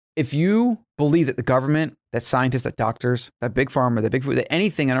If you believe that the government, that scientists, that doctors, that big pharma, that big food, that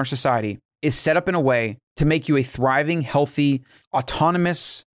anything in our society is set up in a way to make you a thriving, healthy,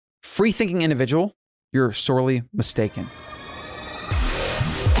 autonomous, free-thinking individual, you're sorely mistaken.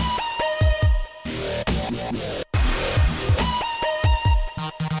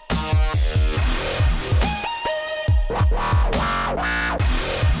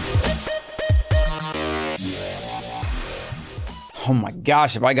 Oh my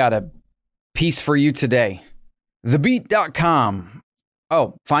gosh, if I got a piece for you today. TheBeat.com.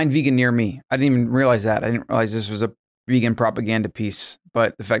 Oh, find vegan near me. I didn't even realize that. I didn't realize this was a vegan propaganda piece.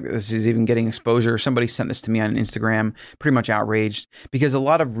 But the fact that this is even getting exposure, somebody sent this to me on Instagram, pretty much outraged, because a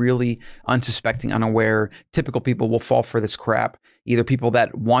lot of really unsuspecting, unaware, typical people will fall for this crap. Either people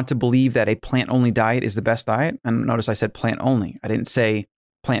that want to believe that a plant-only diet is the best diet. And notice I said plant-only. I didn't say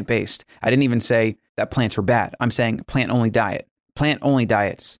plant-based. I didn't even say that plants are bad. I'm saying plant-only diet. Plant-only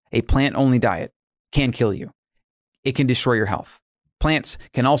diets. A plant-only diet can kill you. It can destroy your health. Plants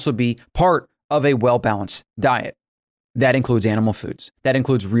can also be part of a well-balanced diet. That includes animal foods. That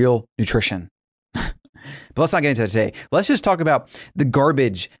includes real nutrition. But let's not get into that today. Let's just talk about the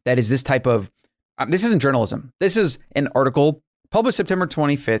garbage that is this type of, this isn't journalism. This is an article published September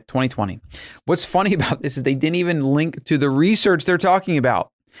 25th, 2020. What's funny about this is they didn't even link to the research they're talking about.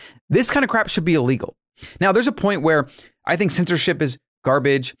 This kind of crap should be illegal. Now, there's a point where I think censorship is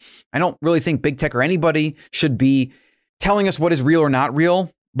garbage. I don't really think big tech or anybody should be telling us what is real or not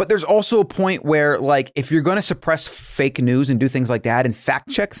real. But there's also a point where, like, if you're going to suppress fake news and do things like that and fact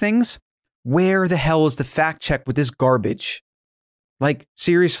check things, where the hell is the fact check with this garbage? Like,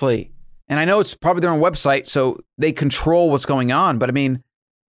 seriously. And I know it's probably their own website, so they control what's going on. But I mean,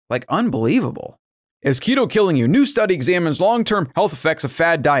 like, unbelievable. Is keto killing you? New study examines long-term health effects of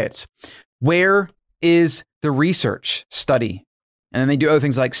fad diets. Where is the research study? And then they do other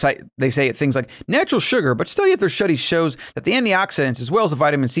things like, they say things like natural sugar, but study after study shows that the antioxidants as well as the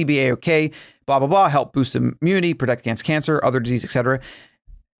vitamin C, BAOK, blah, blah, blah, help boost immunity, protect against cancer, other disease, etc.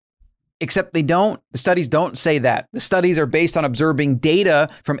 Except the studies don't say that. The studies are based on observing data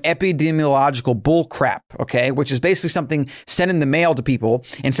from epidemiological bull crap, okay? Which is basically something sent in the mail to people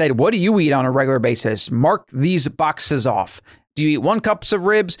and said, what do you eat on a regular basis? Mark these boxes off. Do you eat 1 cup of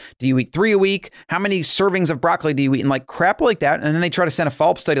ribs? Do you eat 3 a week? How many servings of broccoli do you eat? And like crap like that. And then they try to send a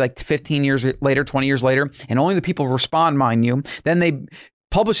follow-up study like 15 years later, 20 years later, and only the people respond, mind you. Then they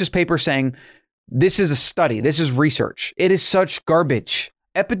publish this paper saying, this is a study. This is research. It is such garbage.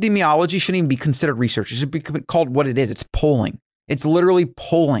 Epidemiology shouldn't even be considered research. It should be called what it is. It's polling. It's literally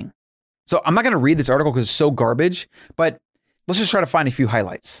polling. So I'm not going to read this article because it's so garbage, but let's just try to find a few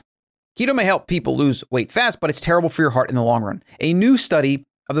highlights. Keto may help people lose weight fast, but it's terrible for your heart in the long run. A new study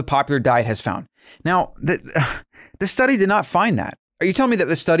of the popular diet has found. Now, the study did not find that. Are you telling me that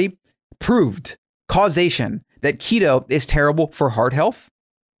the study proved causation that keto is terrible for heart health?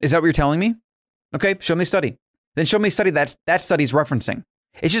 Is that what you're telling me? Okay, show me the study. Then show me a study that study's referencing.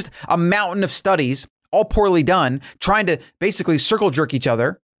 It's just a mountain of studies, all poorly done, trying to basically circle jerk each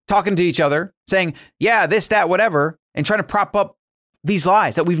other, talking to each other, saying, yeah, this, that, whatever, and trying to prop up these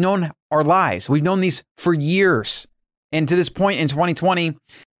lies that we've known are lies. We've known these for years. And to this point in 2020,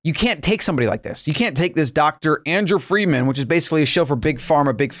 you can't take somebody like this. You can't take this Dr. Andrew Friedman, which is basically a show for big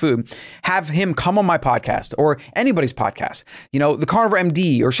pharma, big food, have him come on my podcast or anybody's podcast, you know, the Carnivore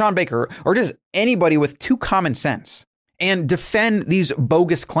MD or Sean Baker or just anybody with two common sense and defend these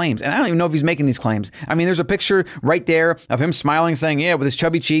bogus claims. And I don't even know if he's making these claims. I mean, there's a picture right there of him smiling, saying, yeah, with his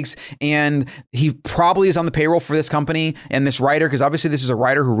chubby cheeks. And he probably is on the payroll for this company and this writer, because obviously this is a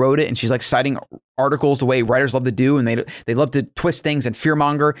writer who wrote it. And she's like citing articles the way writers love to do. And they love to twist things and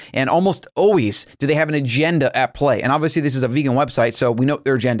fearmonger. And almost always do they have an agenda at play. And obviously this is a vegan website, so we know what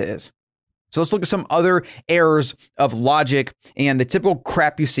their agenda is. So let's look at some other errors of logic and the typical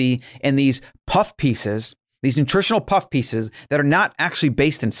crap you see in these puff pieces, these nutritional puff pieces that are not actually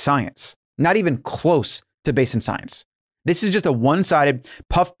based in science, not even close to based in science. This is just a one-sided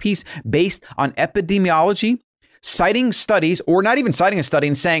puff piece based on epidemiology, citing studies, or not even citing a study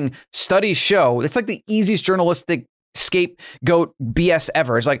and saying studies show. It's like the easiest journalistic scapegoat BS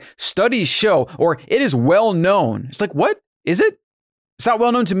ever. It's like studies show, or it is well known. It's like, what is it? It's not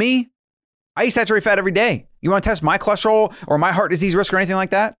well known to me. I eat saturated fat every day. You want to test my cholesterol or my heart disease risk or anything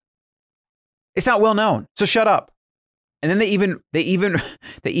like that? It's not well known. So shut up. And then they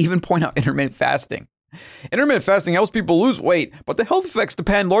even point out intermittent fasting. Intermittent fasting helps people lose weight, but the health effects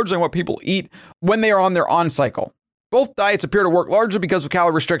depend largely on what people eat when they are on their on cycle. Both diets appear to work largely because of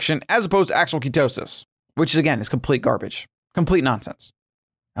calorie restriction as opposed to actual ketosis, which is, again, is complete garbage, complete nonsense.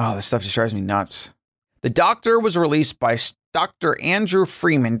 Oh, this stuff just drives me nuts. The doctor was released by Dr. Andrew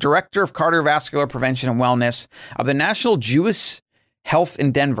Freeman, Director of Cardiovascular Prevention and Wellness of the National Jewish Health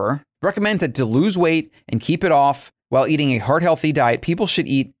in Denver, recommends that to lose weight and keep it off while eating a heart-healthy diet, people should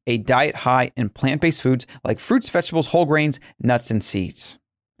eat a diet high in plant-based foods like fruits, vegetables, whole grains, nuts, and seeds.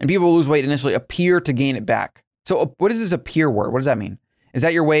 And people who lose weight initially appear to gain it back. So what is this appear word? What does that mean? Is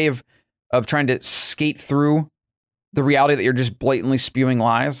that your way of trying to skate through the reality that you're just blatantly spewing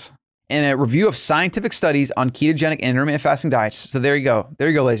lies? In a review of scientific studies on ketogenic and intermittent fasting diets. So there you go. There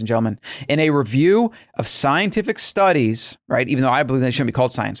you go, ladies and gentlemen. In a review of scientific studies, right? Even though I believe they shouldn't be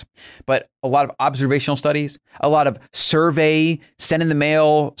called science, but a lot of observational studies, a lot of survey, send in the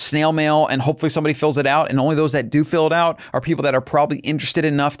mail, snail mail, and hopefully somebody fills it out. And only those that do fill it out are people that are probably interested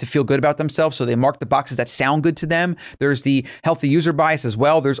enough to feel good about themselves. So they mark the boxes that sound good to them. There's the healthy user bias as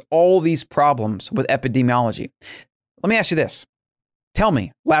well. There's all these problems with epidemiology. Let me ask you this. Tell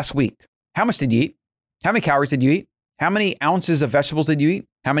me, last week, how much did you eat? How many calories did you eat? How many ounces of vegetables did you eat?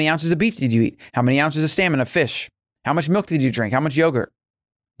 How many ounces of beef did you eat? How many ounces of salmon, of fish? How much milk did you drink? How much yogurt?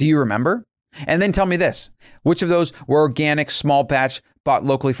 Do you remember? And then tell me this. Which of those were organic, small batch, bought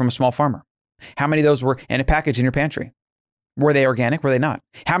locally from a small farmer? How many of those were in a package in your pantry? Were they organic? Were they not?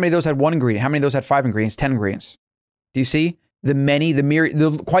 How many of those had one ingredient? How many of those had 5 ingredients, 10 ingredients? Do you see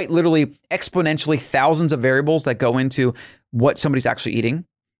the quite literally exponentially thousands of variables that go into what somebody's actually eating?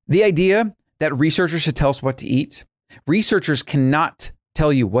 The idea that researchers should tell us what to eat, researchers cannot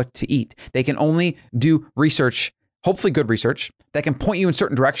tell you what to eat. They can only do research, hopefully good research, that can point you in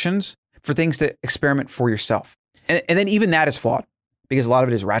certain directions for things to experiment for yourself. And then even that is flawed because a lot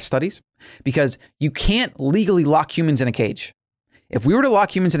of it is rat studies, because you can't legally lock humans in a cage. If we were to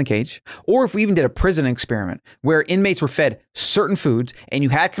lock humans in a cage, or if we even did a prison experiment where inmates were fed certain foods and you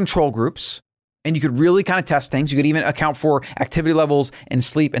had control groups and you could really kind of test things, you could even account for activity levels and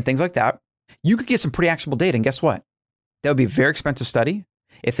sleep and things like that, you could get some pretty actionable data. And guess what? That would be a very expensive study.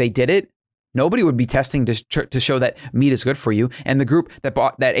 If they did it, nobody would be testing to show that meat is good for you. And the group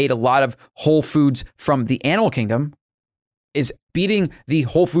that ate a lot of whole foods from the animal kingdom is beating the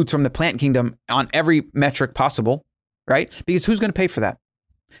whole foods from the plant kingdom on every metric possible. Right? Because who's going to pay for that?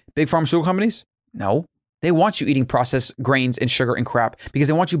 Big pharmaceutical companies? No. They want you eating processed grains and sugar and crap because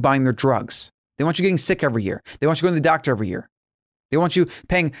they want you buying their drugs. They want you getting sick every year. They want you going to the doctor every year. They want you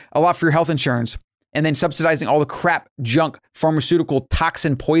paying a lot for your health insurance and then subsidizing all the crap, junk, pharmaceutical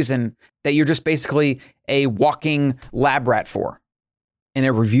toxin poison that you're just basically a walking lab rat for. In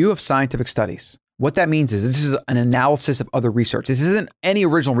a review of scientific studies, what that means is this is an analysis of other research. This isn't any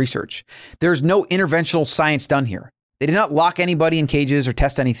original research. There's no interventional science done here. They did not lock anybody in cages or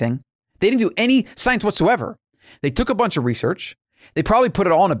test anything. They didn't do any science whatsoever. They took a bunch of research. They probably put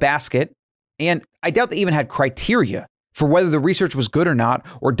it all in a basket. And I doubt they even had criteria for whether the research was good or not,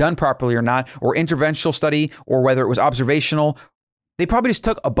 or done properly or not, or interventional study, or whether it was observational. They probably just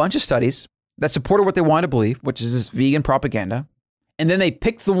took a bunch of studies that supported what they wanted to believe, which is this vegan propaganda. And then they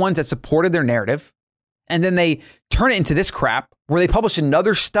picked the ones that supported their narrative. And then they turn it into this crap where they publish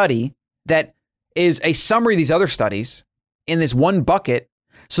another study that is a summary of these other studies in this one bucket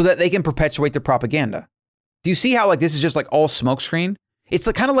so that they can perpetuate their propaganda. Do you see how like this is just like all smokescreen? It's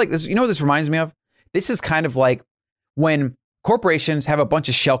like, kind of like this, you know what this reminds me of? This is kind of like when corporations have a bunch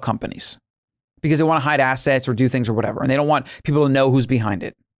of shell companies because they want to hide assets or do things or whatever, and they don't want people to know who's behind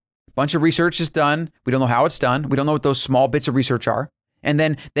it. A bunch of research is done. We don't know how it's done. We don't know what those small bits of research are. And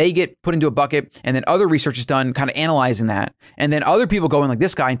then they get put into a bucket, and then other research is done kind of analyzing that. And then other people go in like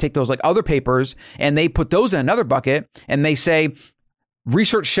this guy and take those like other papers and they put those in another bucket and they say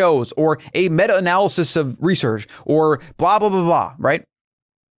research shows or a meta-analysis of research or blah, blah, blah, blah, right?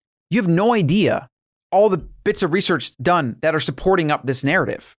 You have no idea all the bits of research done that are supporting up this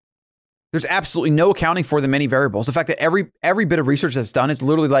narrative. There's absolutely no accounting for the many variables. The fact that every bit of research that's done is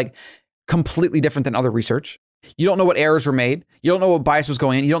literally like completely different than other research. You don't know what errors were made. You don't know what bias was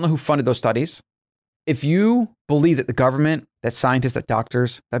going in. You don't know who funded those studies. If you believe that the government, that scientists, that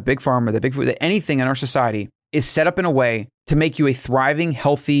doctors, that big pharma, that big food, that anything in our society is set up in a way to make you a thriving,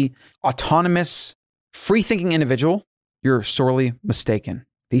 healthy, autonomous, free-thinking individual, you're sorely mistaken.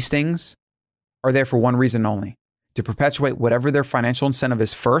 These things are there for one reason only, to perpetuate whatever their financial incentive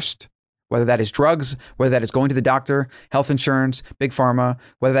is first, whether that is drugs, whether that is going to the doctor, health insurance, big pharma,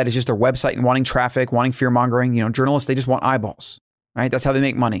 whether that is just their website and wanting traffic, wanting fear mongering. You know, journalists, they just want eyeballs, right? That's how they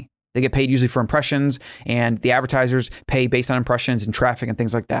make money. They get paid usually for impressions, and the advertisers pay based on impressions and traffic and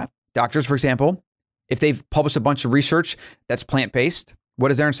things like that. Doctors, for example, if they've published a bunch of research that's plant-based,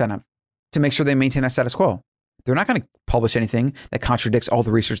 what is their incentive? To make sure they maintain that status quo. They're not going to publish anything that contradicts all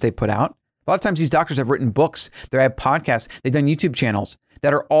the research they put out. A lot of times these doctors have written books, they have podcasts, they've done YouTube channels.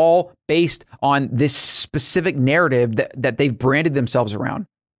 that are all based on this specific narrative that they've branded themselves around.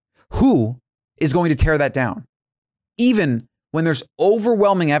 Who is going to tear that down? Even when there's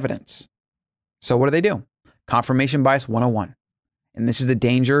overwhelming evidence. So what do? Confirmation bias 101. And this is the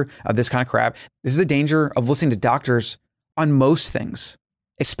danger of this kind of crap. This is the danger of listening to doctors on most things,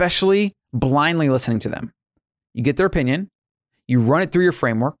 especially blindly listening to them. You get their opinion, you run it through your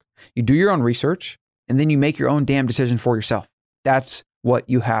framework, you do your own research, and then you make your own damn decision for yourself. That's what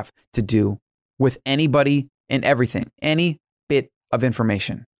you have to do with anybody and everything, any bit of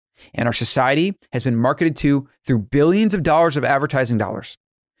information. And our society has been marketed to through billions of dollars of advertising dollars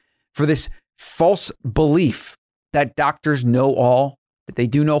for this false belief that doctors know all, that they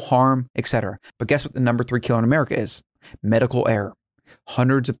do no harm, etc. But guess what the number 3 killer in America is? Medical error.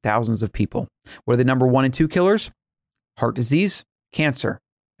 Hundreds of thousands of people. What are the number 1 and 2 killers? Heart disease, cancer.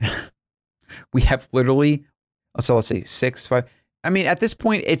 We have literally, so let's see, 6, 5. I mean, at this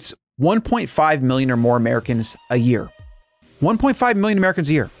point, it's 1.5 million or more Americans a year. 1.5 million Americans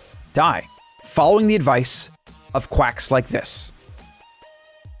a year die following the advice of quacks like this.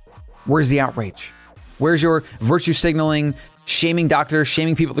 Where's the outrage? Where's your virtue signaling, shaming doctors,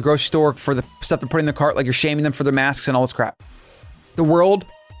 shaming people at the grocery store for the stuff they're putting in their cart, like you're shaming them for their masks and all this crap? The world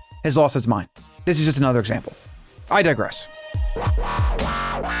has lost its mind. This is just another example. I digress.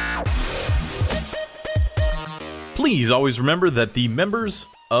 Please always remember that the members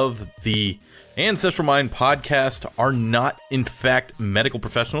of the Ancestral Mind podcast are not, in fact, medical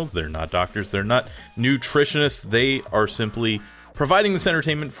professionals. They're not doctors. They're not nutritionists. They are simply providing this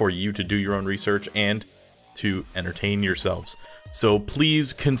entertainment for you to do your own research and to entertain yourselves. So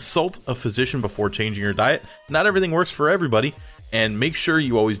please consult a physician before changing your diet. Not everything works for everybody. And make sure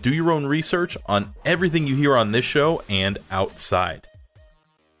you always do your own research on everything you hear on this show and outside.